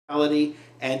reality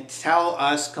and tell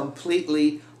us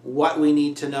completely what we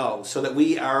need to know, so that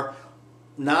we are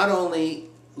not only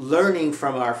learning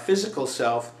from our physical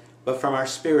self, but from our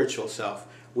spiritual self.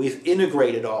 We've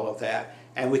integrated all of that,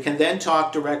 and we can then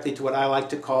talk directly to what I like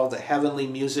to call the heavenly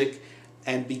music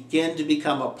and begin to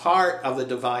become a part of the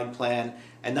divine plan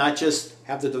and not just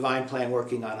have the divine plan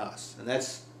working on us. And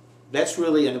that's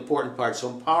really an important part.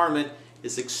 So empowerment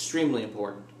is extremely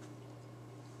important.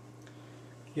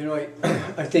 You know,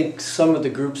 I think some of the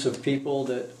groups of people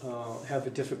that have a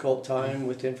difficult time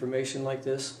with information like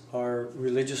this are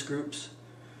religious groups,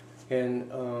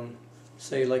 and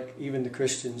say like even the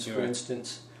Christians, for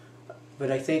instance.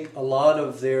 But I think a lot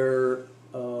of their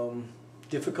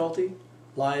difficulty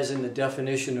lies in the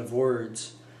definition of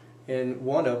words. And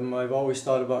one of them, I've always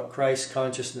thought about Christ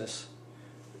consciousness.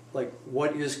 Like,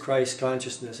 what is Christ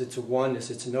consciousness? It's a oneness.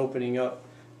 It's an opening up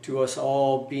to us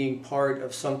all being part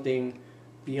of something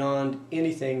beyond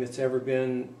anything that's ever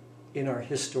been in our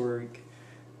historic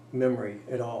memory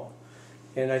at all.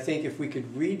 And I think if we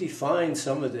could redefine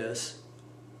some of this,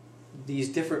 these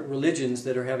different religions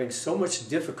that are having so much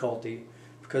difficulty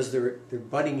because they're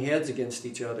butting heads against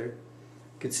each other,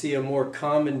 could see a more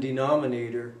common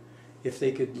denominator if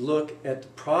they could look at the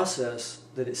process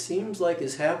that it seems like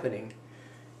is happening.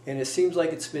 And it seems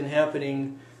like it's been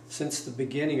happening since the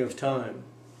beginning of time.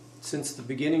 Since the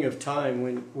beginning of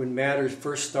time, when matter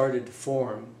first started to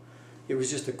form, it was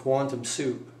just a quantum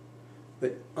soup.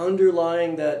 But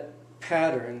underlying that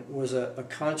pattern was a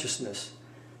consciousness,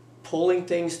 pulling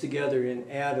things together in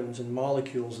atoms and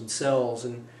molecules and cells.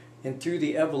 And through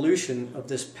the evolution of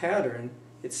this pattern,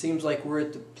 it seems like we're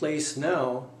at the place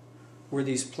now where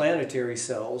these planetary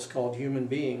cells, called human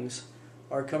beings,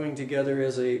 are coming together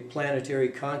as a planetary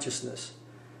consciousness.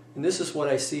 And this is what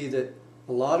I see that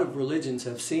a lot of religions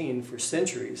have seen for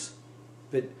centuries,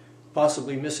 but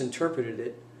possibly misinterpreted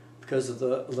it because of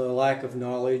the lack of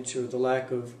knowledge or the lack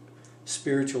of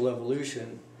spiritual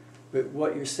evolution. But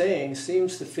what you're saying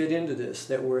seems to fit into this,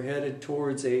 that we're headed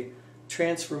towards a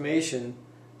transformation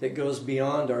that goes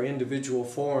beyond our individual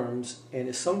forms and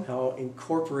is somehow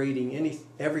incorporating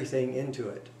everything into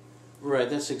it. Right,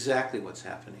 that's exactly what's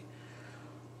happening.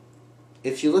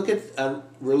 If you look at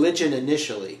religion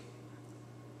initially,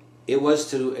 it was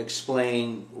to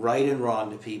explain right and wrong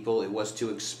to people. It was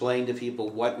to explain to people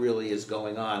what really is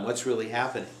going on, what's really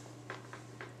happening.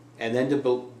 And then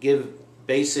to give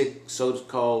basic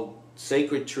so-called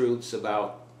sacred truths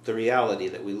about the reality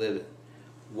that we live in.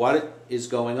 What is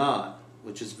going on,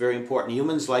 which is very important.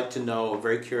 Humans like to know, are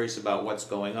very curious about what's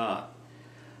going on.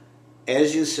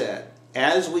 As you said,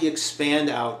 as we expand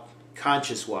out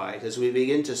conscious-wise, as we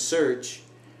begin to search,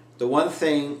 the one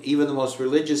thing even the most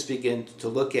religious begin to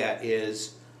look at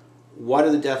is, what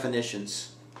are the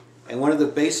definitions? And one of the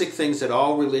basic things that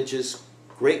all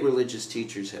great religious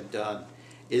teachers have done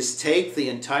is take the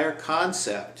entire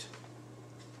concept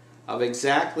of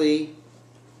exactly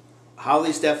how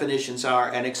these definitions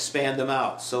are and expand them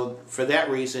out. So for that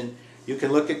reason, you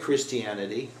can look at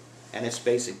Christianity and its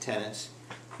basic tenets.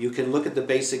 You can look at the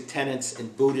basic tenets in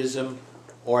Buddhism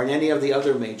or in any of the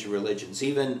other major religions,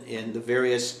 even in the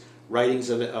various writings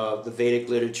of the Vedic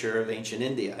literature of ancient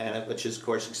India, and which of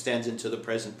course extends into the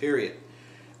present period.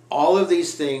 All of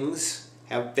these things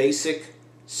have basic,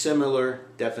 similar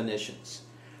definitions.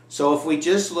 So if we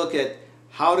just look at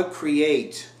how to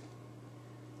create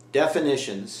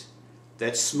definitions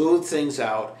that smooth things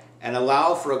out and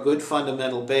allow for a good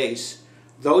fundamental base,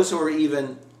 those who are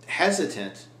even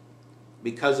hesitant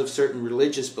because of certain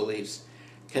religious beliefs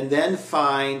can then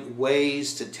find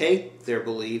ways to take their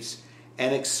beliefs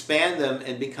and expand them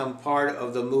and become part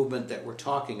of the movement that we're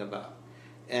talking about.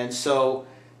 And so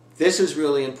this is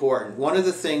really important. One of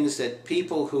the things that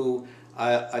people who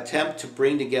attempt to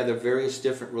bring together various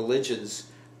different religions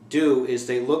do is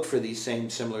they look for these same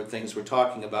similar things we're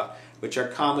talking about, which are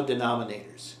common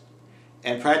denominators.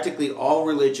 And practically all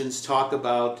religions talk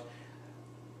about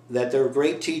that their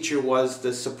great teacher was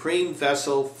the supreme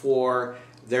vessel for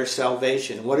their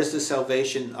salvation. What is the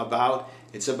salvation about?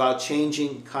 It's about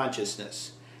changing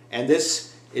consciousness. And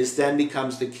this then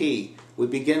becomes the key. We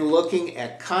begin looking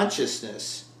at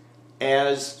consciousness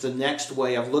as the next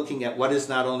way of looking at what is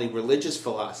not only religious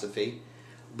philosophy,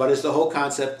 but is the whole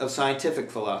concept of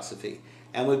scientific philosophy.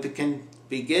 And we can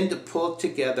begin to pull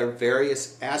together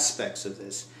various aspects of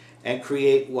this and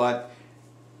create what,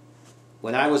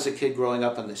 when I was a kid growing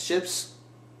up on the ships,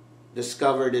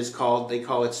 discovered is called, they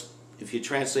call it, if you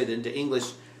translate it into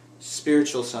English,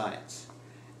 spiritual science.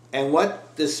 And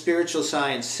what the spiritual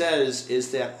science says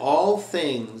is that all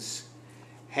things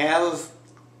have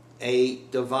a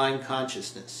divine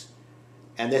consciousness.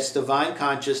 And this divine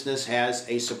consciousness has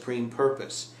a supreme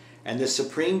purpose. And the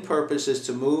supreme purpose is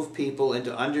to move people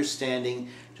into understanding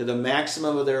to the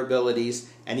maximum of their abilities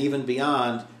and even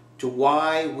beyond to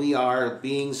why we are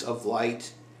beings of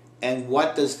light and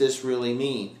what does this really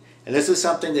mean. And this is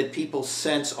something that people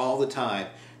sense all the time.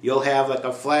 You'll have like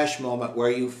a flash moment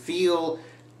where you feel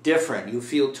different. You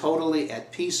feel totally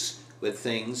at peace with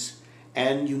things,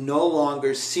 and you no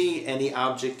longer see any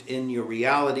object in your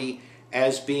reality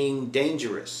as being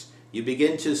dangerous. You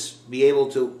begin to be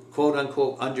able to, quote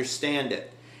unquote, understand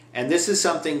it. And this is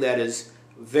something that is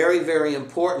very, very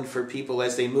important for people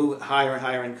as they move higher and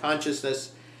higher in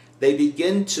consciousness. They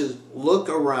begin to look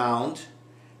around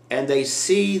and they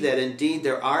see that indeed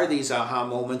there are these aha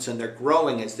moments, and they're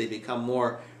growing as they become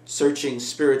more searching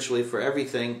spiritually for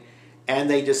everything. And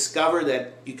they discover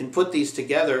that you can put these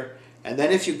together, and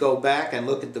then if you go back and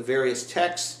look at the various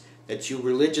texts that you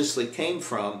religiously came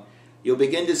from, you'll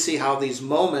begin to see how these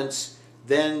moments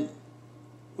then,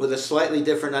 with a slightly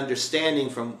different understanding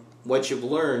from what you've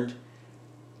learned,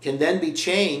 can then be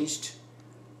changed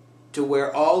to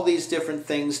where all these different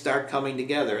things start coming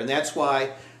together. And that's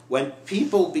why when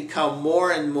people become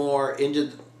more and more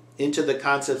into the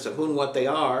concepts of who and what they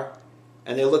are,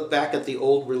 and they look back at the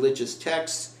old religious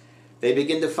texts, they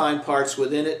begin to find parts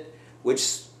within it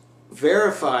which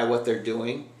verify what they're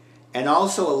doing and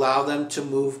also allow them to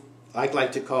move, I'd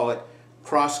like to call it,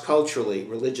 cross-culturally,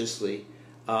 religiously,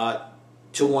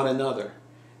 to one another.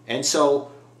 And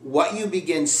so what you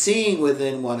begin seeing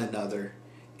within one another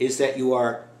is that you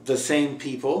are the same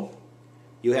people,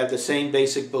 you have the same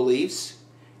basic beliefs,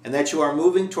 and that you are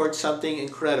moving towards something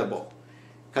incredible.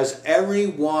 Because every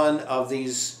one of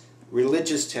these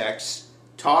religious texts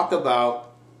talk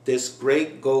about this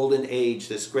great golden age,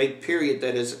 this great period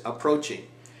that is approaching.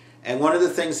 And one of the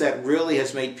things that really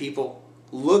has made people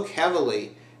look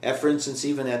heavily at, for instance,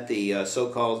 even at the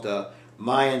so-called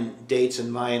Mayan dates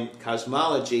and Mayan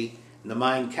cosmology, and the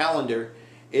Mayan calendar,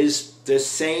 is the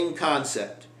same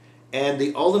concept. And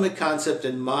the ultimate concept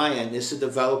in Mayan is to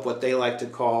develop what they like to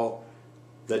call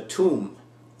the tomb,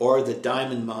 or the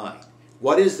diamond mind.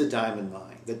 What is the diamond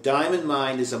mind? The diamond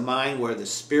mind is a mind where the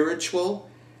spiritual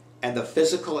and the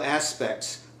physical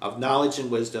aspects of knowledge and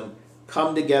wisdom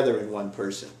come together in one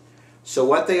person. So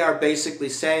what they are basically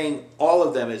saying, all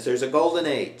of them, is there's a golden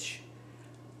age.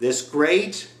 This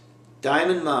great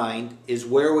diamond mind is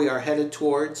where we are headed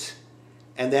towards,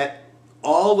 and that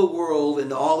all the world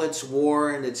and all its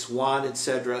war and its want,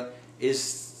 etc.,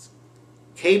 is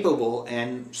capable,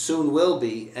 and soon will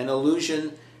be, an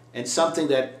illusion and something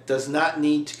that does not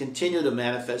need to continue to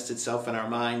manifest itself in our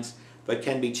minds, but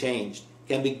can be changed,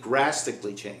 can be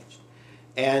drastically changed.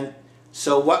 And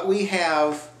so what we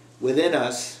have within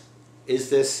us is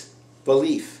this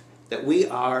belief that we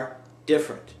are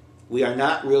different. We are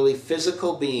not really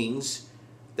physical beings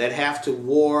that have to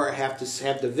war, have to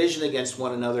have division against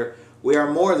one another. We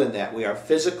are more than that. We are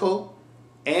physical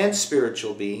and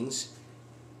spiritual beings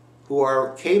who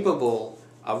are capable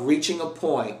of reaching a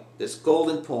point, this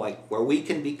golden point, where we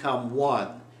can become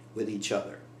one with each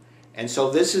other. And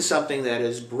so this is something that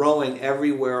is growing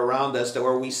everywhere around us,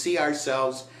 where we see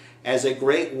ourselves as a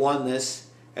great oneness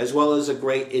as well as a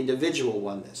great individual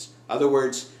oneness. In other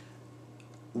words,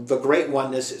 the great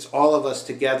oneness is all of us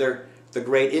together. The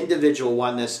great individual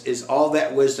oneness is all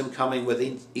that wisdom coming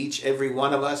within every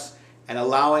one of us and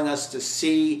allowing us to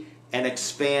see and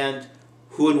expand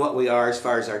who and what we are as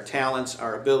far as our talents,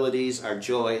 our abilities, our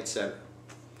joy, etc.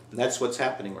 And that's what's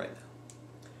happening right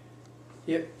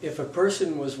now. If a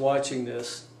person was watching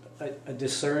this, a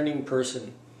discerning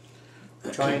person,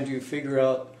 trying to figure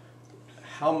out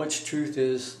how much truth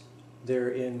is there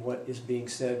in what is being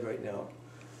said right now.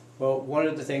 Well, one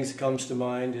of the things that comes to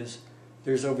mind is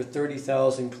there's over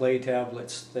 30,000 clay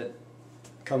tablets that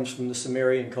comes from the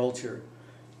Sumerian culture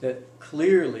that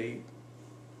clearly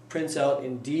prints out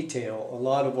in detail a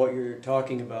lot of what you're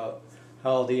talking about,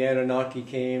 how the Anunnaki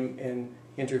came and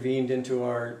intervened into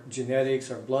our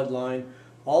genetics, our bloodline.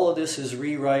 All of this is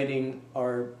rewriting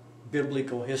our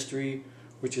biblical history,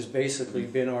 which has basically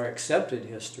been our accepted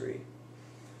history.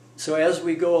 So as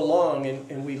we go along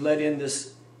and we let in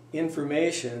this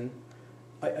information,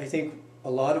 I think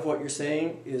a lot of what you're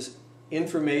saying is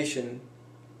information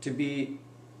to be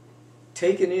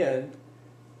taken in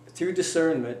through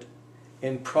discernment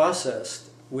and processed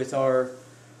with our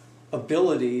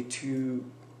ability to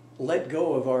let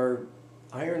go of our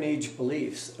Iron Age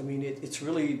beliefs. I mean, it's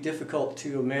really difficult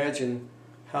to imagine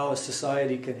how a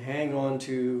society can hang on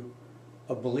to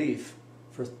a belief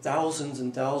for thousands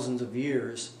and thousands of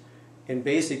years and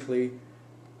basically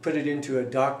put it into a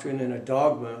doctrine and a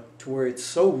dogma to where it's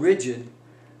so rigid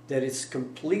that it's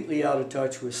completely out of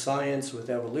touch with science, with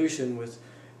evolution, with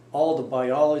all the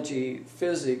biology,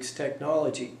 physics,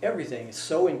 technology, everything. It's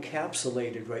so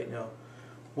encapsulated right now.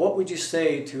 What would you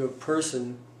say to a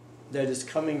person that is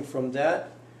coming from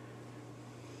that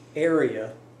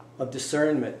area of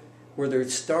discernment, where they're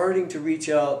starting to reach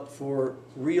out for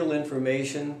real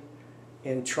information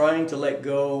and trying to let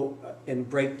go and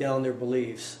break down their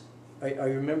beliefs? I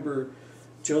remember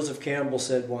Joseph Campbell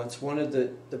said once, one of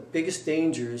the biggest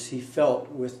dangers he felt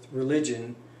with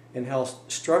religion and how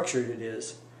structured it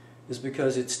is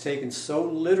because it's taken so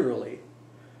literally.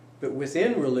 But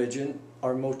within religion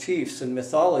are motifs and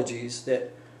mythologies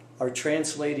that are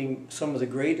translating some of the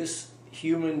greatest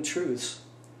human truths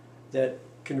that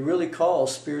can really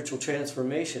cause spiritual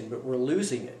transformation, but we're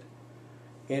losing it.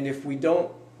 And if we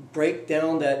don't break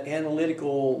down that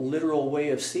analytical, literal way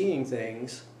of seeing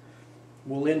things,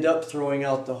 we'll end up throwing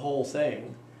out the whole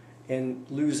thing and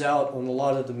lose out on a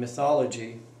lot of the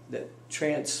mythology that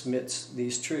transmits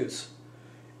these truths.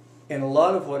 And a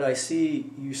lot of what I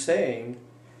see you saying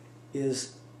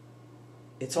is,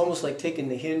 it's almost like taking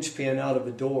the hinge pin out of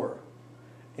a door.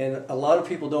 And a lot of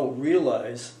people don't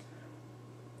realize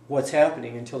what's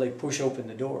happening until they push open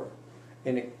the door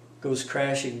and it goes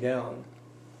crashing down.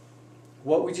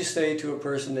 What would you say to a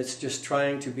person that's just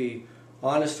trying to be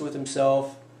honest with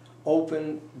himself,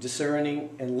 open, discerning,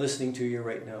 and listening to you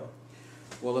right now?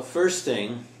 Well, the first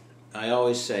thing I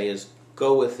always say is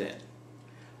go within.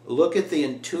 Look at the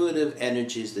intuitive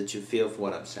energies that you feel for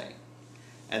what I'm saying.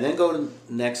 And then go to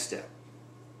the next step.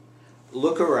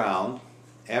 Look around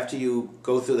after you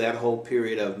go through that whole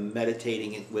period of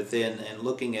meditating within and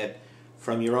looking at,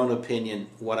 from your own opinion,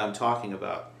 what I'm talking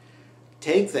about.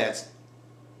 Take that,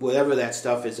 whatever that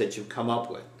stuff is that you've come up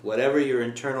with, whatever your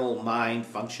internal mind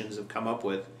functions have come up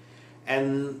with,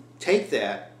 and take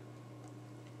that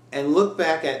and look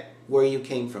back at where you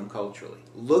came from culturally.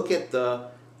 Look at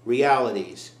the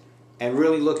realities and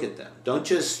really look at them. Don't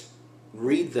just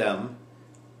read them.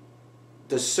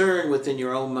 Discern within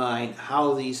your own mind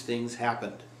how these things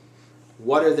happened.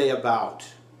 What are they about?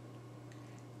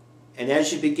 And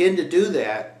as you begin to do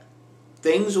that,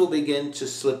 things will begin to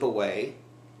slip away.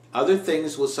 Other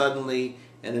things will suddenly,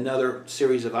 in another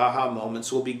series of aha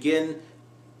moments, will begin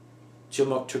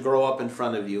to grow up in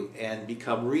front of you and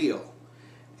become real.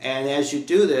 And as you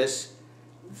do this,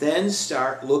 then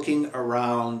start looking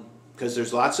around, because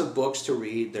there's lots of books to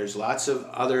read, there's lots of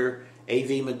other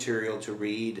AV material to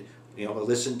read,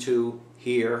 listen to,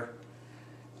 hear.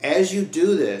 As you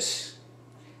do this,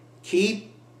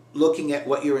 keep looking at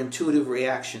what your intuitive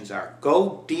reactions are.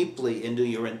 Go deeply into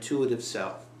your intuitive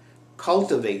self.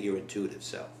 Cultivate your intuitive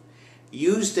self.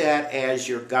 Use that as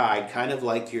your guide, kind of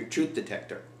like your truth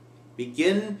detector.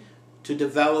 Begin to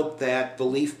develop that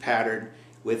belief pattern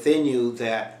within you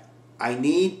that I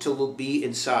need to be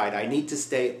inside. I need to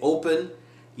stay open,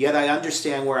 yet I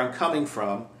understand where I'm coming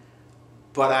from,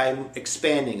 but I'm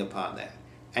expanding upon that.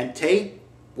 And take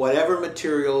whatever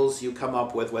materials you come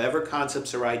up with, whatever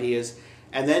concepts or ideas,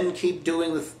 and then keep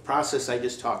doing the process I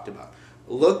just talked about.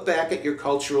 Look back at your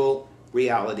cultural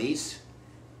realities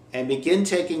and begin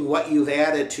taking what you've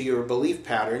added to your belief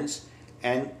patterns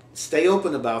and stay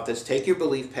open about this. Take your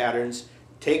belief patterns,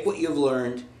 take what you've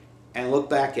learned, and look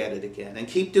back at it again. And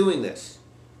keep doing this.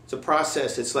 It's a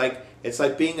process. It's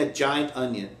like being a giant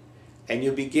onion. And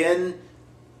you begin,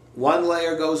 one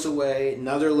layer goes away,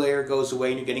 another layer goes away,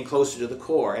 and you're getting closer to the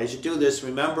core. As you do this,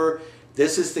 remember,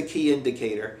 this is the key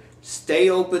indicator. Stay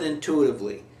open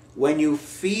intuitively. When you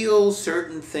feel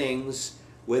certain things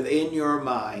within your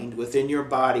mind, within your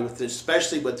body,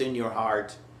 especially within your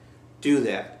heart, do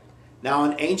that. Now,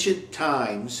 in ancient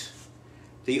times,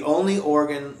 the only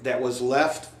organ that was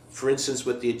left, for instance,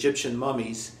 with the Egyptian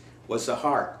mummies, was the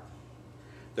heart.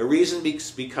 The reason is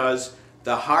because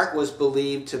the heart was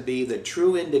believed to be the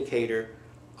true indicator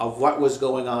of what was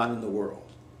going on in the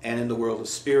world, and in the world of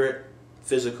spirit,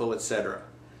 physical, etc.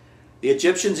 The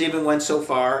Egyptians even went so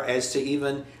far as to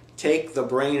even take the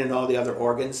brain and all the other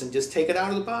organs and just take it out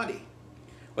of the body.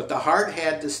 But the heart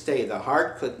had to stay. The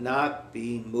heart could not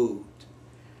be moved.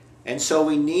 And so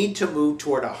we need to move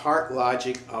toward a heart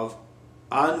logic of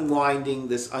unwinding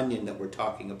this onion that we're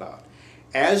talking about.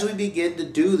 As we begin to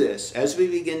do this, as we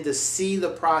begin to see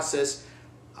the process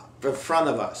in front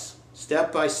of us,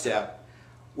 step by step,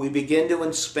 we begin to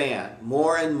expand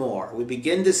more and more. We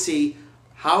begin to see,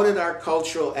 how did our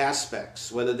cultural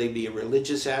aspects, whether they be a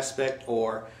religious aspect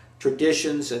or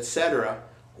traditions, etc.,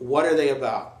 what are they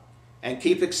about? And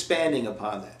keep expanding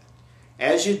upon that.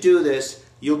 As you do this,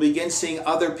 you'll begin seeing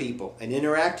other people and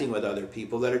interacting with other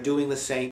people that are doing the same